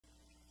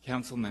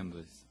Council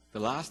members, the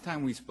last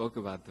time we spoke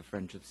about the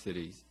Friendship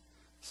Cities,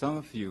 some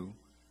of you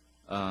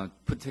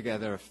put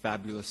together a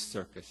fabulous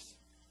circus.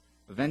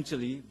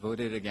 Eventually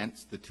voted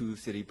against the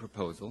two-city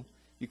proposal.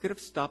 You could have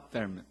stopped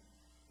there,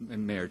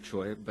 Mayor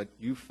Choi, but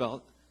you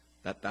felt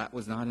that that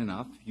was not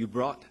enough. You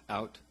brought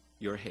out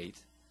your hate.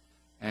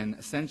 And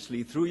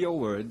essentially, through your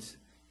words,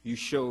 you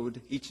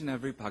showed each and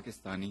every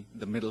Pakistani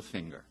the middle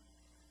finger.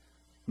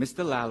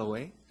 Mr.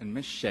 Lalloway and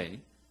Ms. Shea,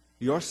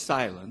 your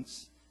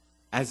silence,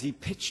 as he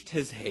pitched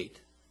his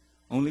hate,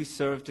 only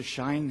served to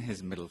shine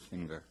his middle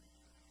finger.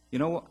 You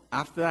know,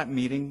 after that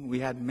meeting, we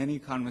had many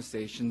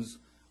conversations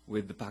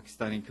with the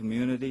Pakistani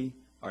community,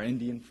 our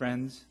Indian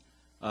friends,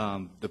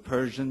 the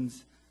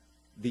Persians,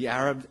 the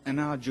Arabs, and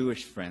our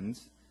Jewish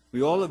friends.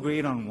 We all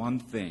agreed on one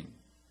thing.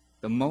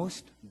 The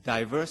most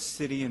diverse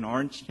city in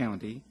Orange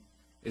County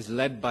is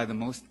led by the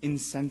most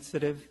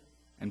insensitive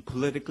and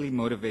politically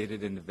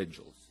motivated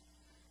individuals.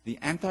 The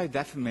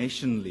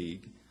Anti-Defamation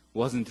League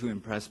wasn't too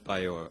impressed by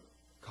your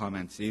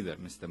comments either,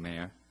 Mr.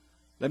 Mayor.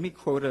 Let me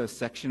quote a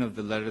section of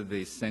the letter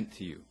they sent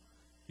to you.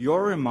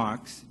 Your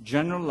remarks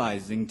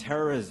generalizing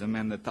terrorism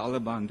and the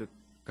Taliban to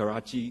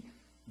Karachi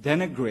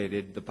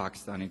denigrated the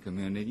Pakistani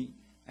community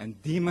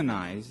and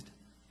demonized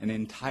an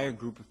entire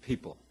group of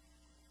people.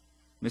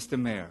 Mr.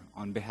 Mayor,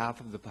 on behalf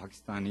of the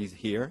Pakistanis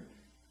here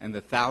and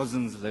the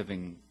thousands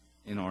living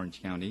in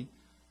Orange County,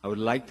 I would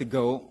like to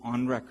go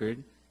on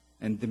record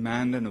and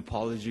demand an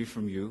apology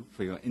from you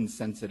for your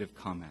insensitive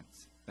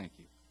comments. Thank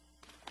you.